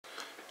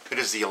It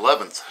is the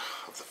 11th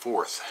of the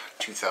 4th,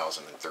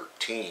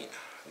 2013,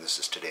 and this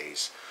is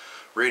today's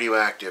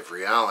Radioactive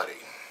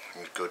Reality.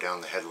 I'm going to go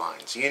down the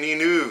headlines. E&E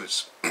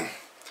News.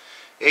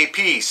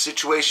 AP,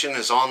 situation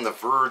is on the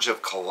verge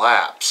of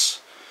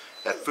collapse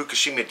at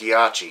Fukushima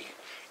Daiichi.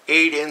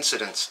 8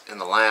 incidents in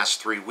the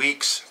last 3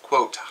 weeks.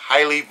 Quote,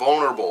 highly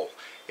vulnerable,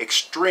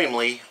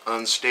 extremely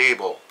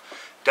unstable.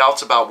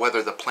 Doubts about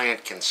whether the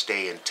plant can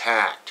stay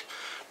intact.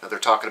 Now they're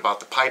talking about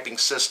the piping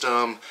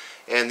system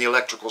and the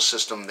electrical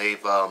system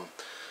they've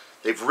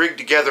rigged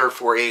together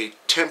for a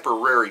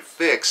temporary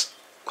fix,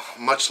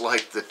 much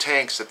like the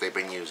tanks that they've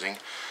been using,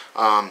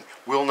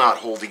 will not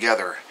hold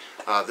together.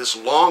 This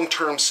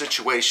long-term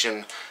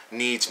situation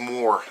needs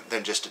more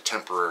than just a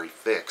temporary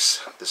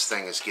fix. This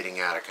thing is getting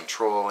out of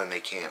control and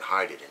they can't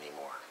hide it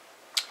anymore.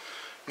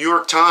 New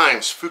York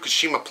Times,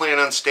 Fukushima plant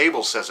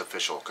unstable, says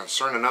official.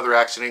 Concern another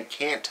accident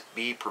can't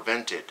be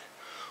prevented.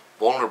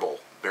 Vulnerable,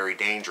 very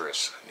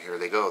dangerous. And here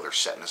they go, they're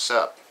setting us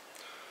up.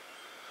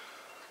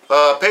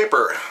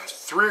 Paper,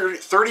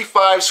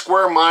 35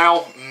 square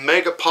mile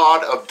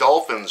megapod of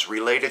dolphins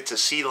related to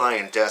sea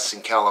lion deaths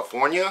in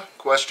California?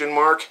 Question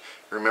mark.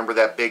 Remember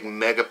that big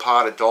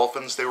megapod of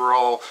dolphins they were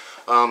all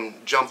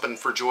jumping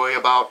for joy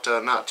about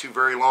not too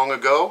very long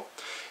ago?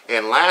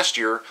 And last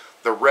year,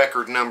 the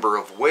record number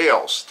of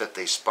whales that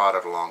they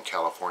spotted along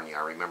California.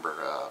 I remember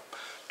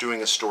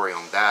doing a story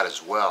on that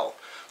as well.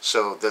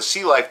 So the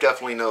sea life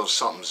definitely knows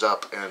something's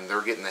up and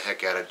they're getting the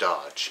heck out of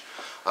Dodge.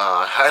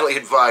 I highly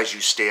advise you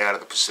stay out of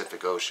the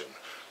Pacific Ocean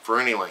for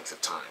any length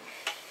of time.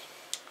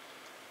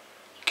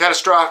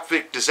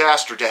 Catastrophic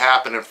disaster to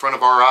happen in front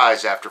of our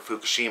eyes after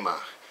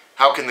Fukushima.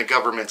 How can the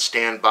government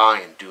stand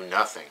by and do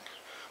nothing?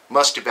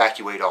 Must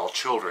evacuate all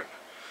children.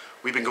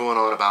 We've been going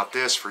on about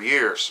this for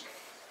years.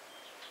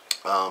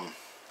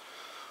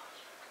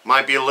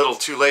 Might be a little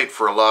too late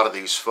for a lot of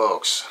these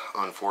folks,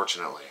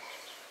 unfortunately.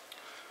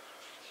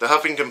 The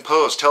Huffington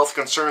Post, health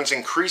concerns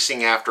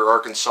increasing after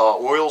Arkansas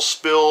oil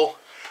spill.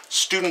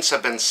 Students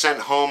have been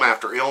sent home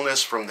after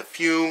illness from the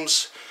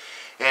fumes,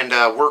 and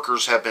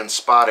workers have been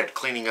spotted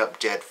cleaning up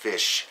dead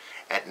fish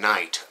at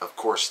night. Of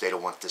course, they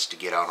don't want this to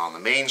get out on the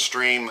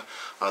mainstream.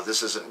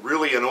 This isn't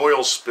really an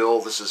oil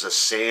spill, this is a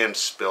sand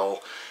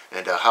spill,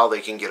 and how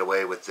they can get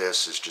away with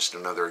this is just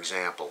another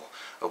example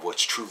of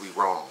what's truly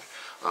wrong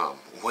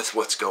with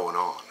what's going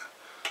on.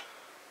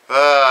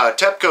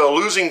 TEPCO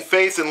losing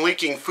faith in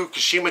leaking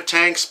Fukushima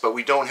tanks, but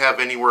we don't have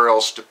anywhere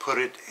else to put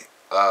it,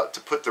 to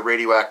put the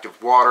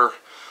radioactive water.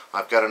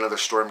 I've got another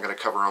story I'm going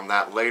to cover on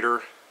that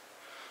later.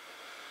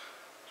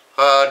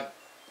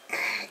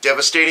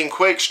 Devastating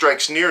quake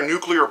strikes near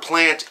nuclear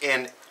plant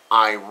in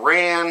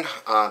Iran.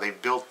 They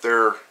built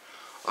their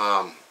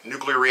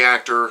nuclear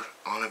reactor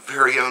on a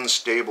very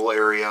unstable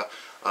area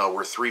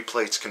where 3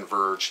 plates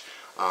converge.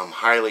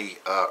 Highly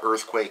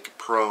earthquake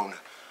prone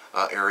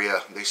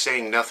area. They're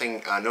saying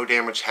nothing, no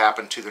damage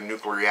happened to the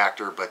nuclear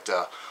reactor, but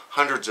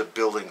hundreds of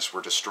buildings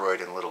were destroyed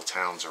in little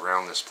towns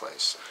around this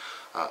place.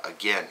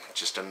 Again,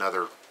 just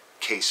another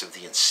case of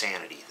the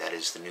insanity that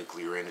is the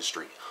nuclear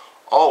industry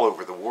all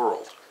over the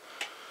world.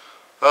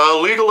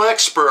 Legal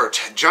expert,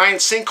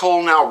 giant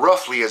sinkhole now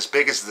roughly as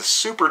big as the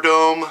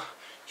Superdome.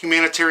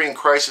 Humanitarian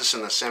crisis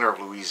in the center of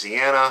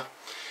Louisiana,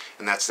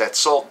 and that's that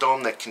salt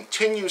dome that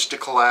continues to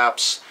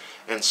collapse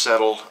and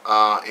settle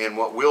in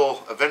what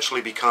will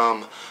eventually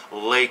become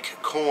Lake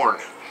Corn.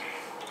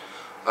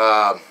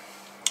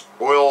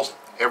 Oil,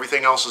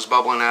 everything else is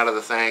bubbling out of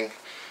the thing,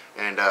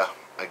 and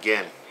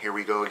again, here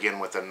we go again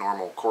with a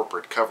normal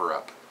corporate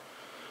cover-up.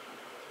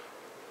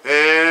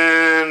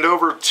 And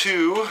over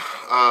to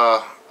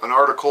an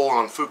article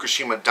on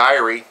Fukushima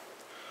Daiichi.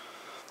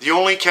 The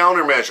only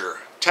countermeasure,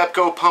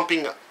 TEPCO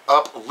pumping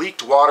up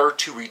leaked water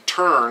to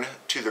return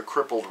to the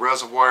crippled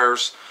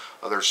reservoirs.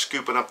 They're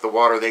scooping up the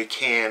water they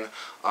can,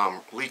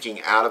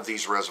 leaking out of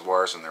these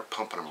reservoirs, and they're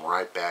pumping them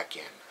right back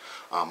in.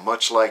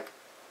 Much like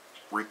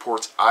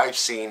reports I've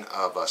seen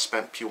of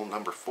spent fuel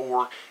number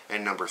 4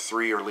 and number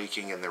 3 are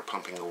leaking, and they're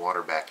pumping the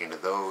water back into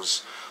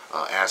those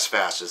as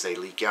fast as they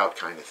leak out,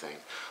 kind of thing.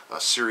 A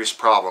serious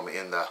problem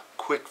in the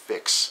quick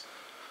fix.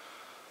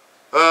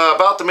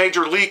 About the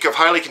major leak of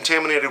highly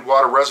contaminated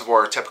water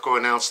reservoir, TEPCO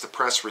announced the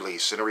press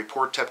release. In a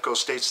report, TEPCO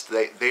states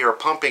that they are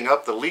pumping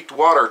up the leaked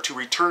water to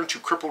return to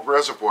crippled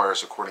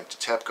reservoirs, according to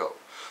TEPCO.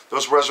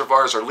 Those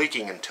reservoirs are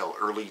leaking until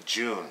early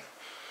June.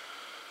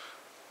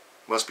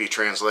 Must be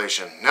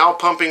translation. Now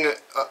pumping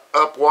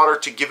up water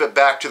to give it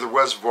back to the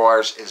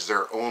reservoirs is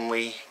their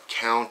only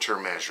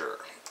countermeasure.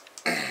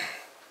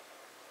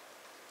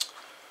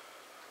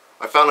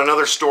 I found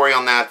another story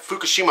on that.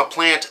 Fukushima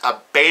plant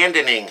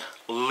abandoning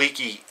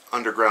leaky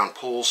underground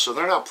pools, so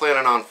they're not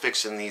planning on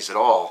fixing these at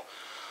all.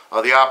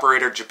 The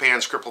operator,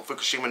 Japan's crippled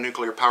Fukushima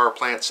nuclear power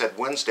plant, said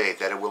Wednesday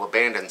that it will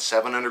abandon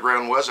 7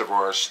 underground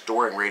reservoirs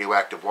storing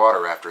radioactive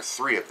water after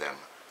 3 of them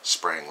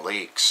sprang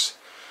leaks.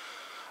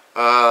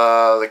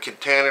 The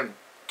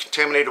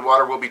contaminated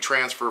water will be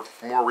transferred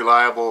for more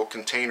reliable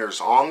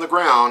containers on the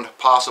ground,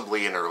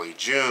 possibly in early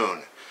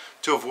June.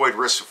 To avoid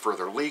risk of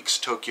further leaks,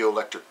 Tokyo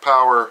Electric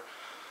Power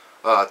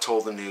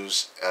told the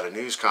news at a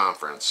news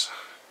conference.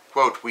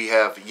 quote, "We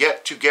have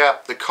yet to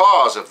gap the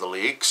cause of the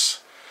leaks,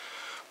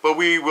 but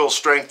we will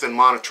strengthen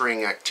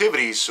monitoring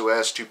activities so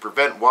as to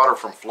prevent water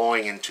from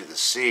flowing into the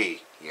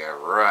sea." Yeah,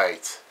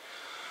 right.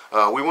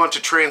 We want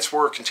to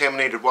transfer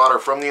contaminated water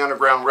from the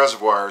underground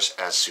reservoirs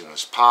as soon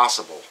as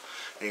possible.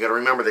 And you got to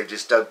remember, they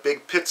just dug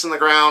big pits in the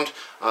ground.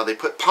 They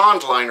put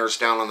pond liners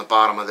down on the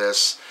bottom of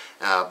this,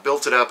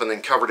 built it up, and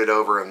then covered it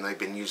over. And they've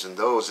been using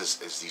those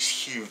as these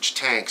huge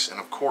tanks. And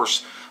of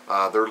course,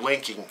 they're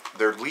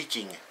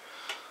leaking.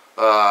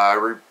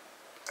 I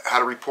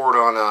had a report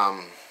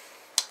on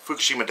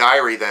Fukushima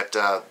Daiichi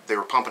that they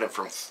were pumping it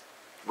from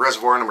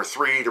reservoir number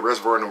 3 to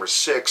reservoir number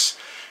 6,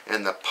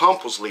 and the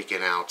pump was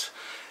leaking out,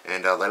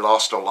 and they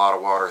lost a lot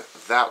of water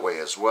that way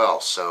as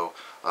well. So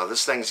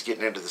this thing's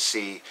getting into the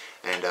sea,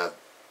 and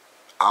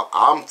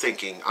I'm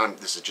thinking,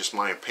 this is just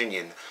my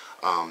opinion,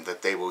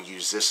 that they will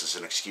use this as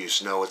an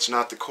excuse. No, it's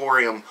not the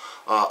corium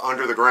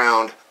under the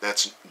ground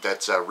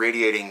that's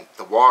radiating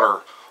the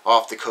water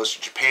off the coast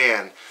of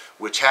Japan,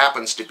 which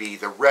happens to be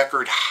the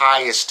record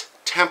highest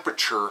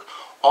temperature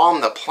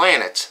on the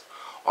planet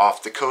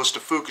off the coast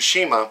of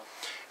Fukushima.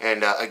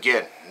 And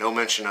again, no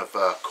mention of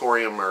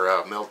corium or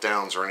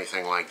meltdowns or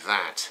anything like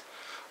that.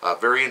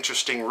 Very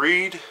interesting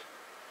read.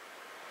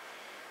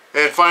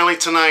 And finally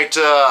tonight,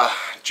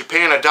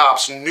 Japan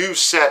adopts new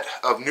set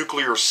of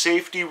nuclear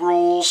safety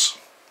rules.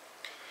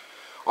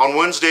 On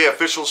Wednesday,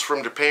 officials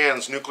from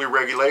Japan's Nuclear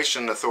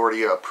Regulation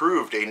Authority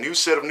approved a new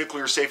set of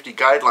nuclear safety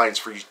guidelines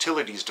for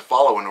utilities to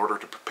follow in order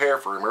to prepare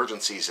for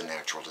emergencies and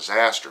natural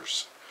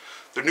disasters.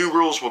 The new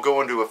rules will go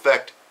into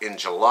effect in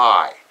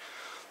July.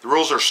 The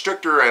rules are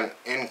stricter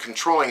in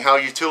controlling how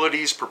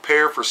utilities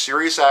prepare for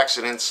serious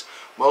accidents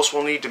most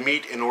will need to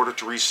meet in order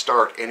to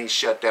restart any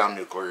shutdown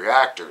nuclear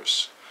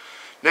reactors.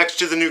 Next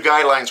to the new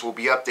guidelines will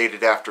be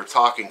updated after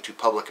taking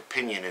public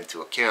opinion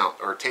into account.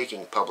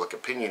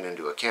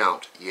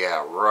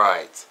 Yeah,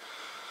 right.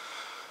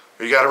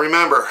 You got to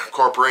remember,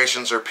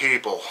 corporations are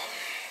people.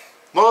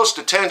 Most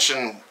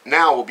attention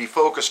now will be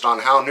focused on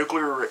how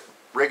Nuclear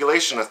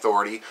Regulation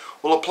Authority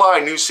will apply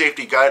new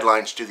safety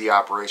guidelines to the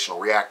operational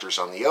reactors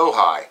on the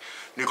Ojai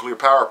nuclear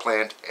power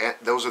plant. And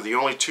those are the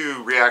only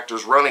 2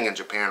 reactors running in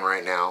Japan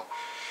right now.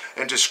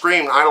 And to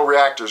screen idle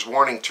reactors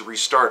warning to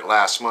restart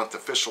last month,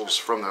 officials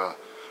from the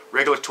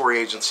regulatory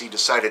agency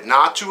decided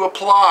not to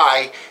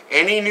apply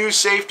any new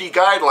safety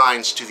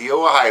guidelines to the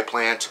Ojai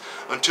plant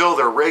until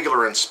their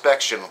regular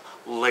inspection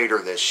later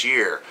this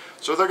year.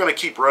 So they're going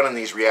to keep running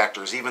these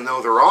reactors even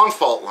though they're on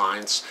fault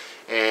lines,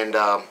 and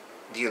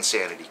the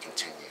insanity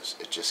continues.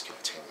 It just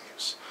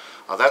continues.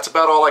 That's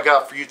about all I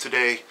got for you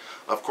today.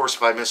 Of course,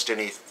 if I missed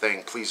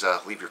anything, please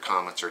leave your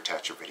comments or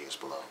attach your videos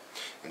below.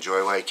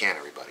 Enjoy while you can,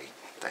 everybody.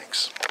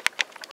 Thanks.